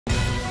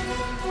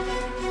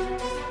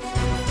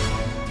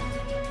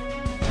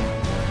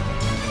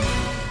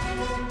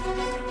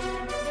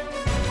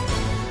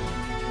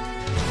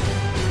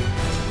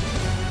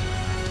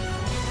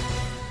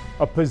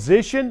A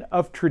position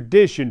of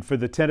tradition for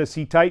the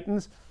Tennessee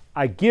Titans,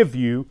 I give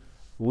you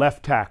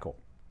left tackle.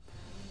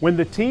 When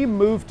the team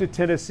moved to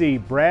Tennessee,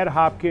 Brad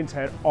Hopkins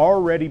had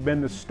already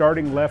been the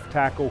starting left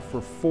tackle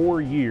for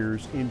 4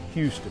 years in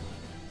Houston.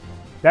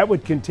 That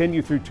would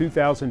continue through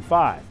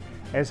 2005,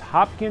 as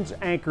Hopkins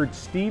anchored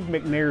Steve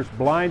McNair's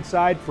blind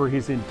side for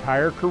his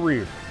entire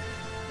career.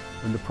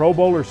 When the Pro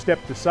Bowlers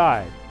stepped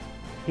aside,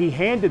 he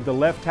handed the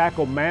left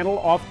tackle mantle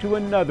off to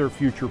another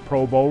future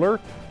Pro Bowler,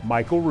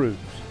 Michael Roos.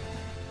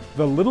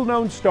 The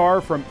little-known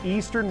star from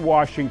Eastern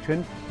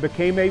Washington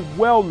became a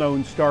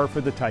well-known star for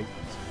the Titans,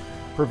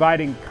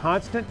 providing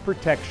constant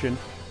protection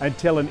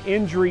until an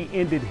injury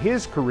ended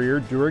his career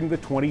during the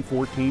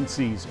 2014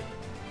 season.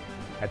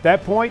 At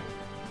that point,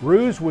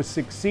 Roos was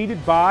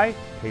succeeded by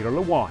Taylor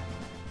Lewan,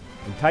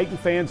 and Titan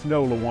fans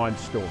know Lewan's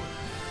story.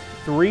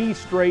 3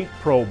 straight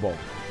Pro Bowls.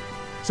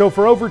 So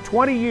for over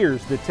 20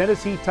 years, the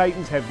Tennessee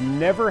Titans have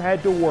never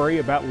had to worry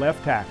about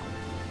left tackle.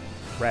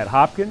 Brad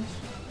Hopkins,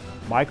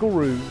 Michael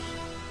Roos,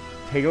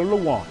 Taylor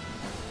Lewan,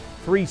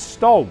 3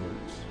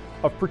 stalwarts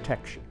of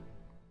protection.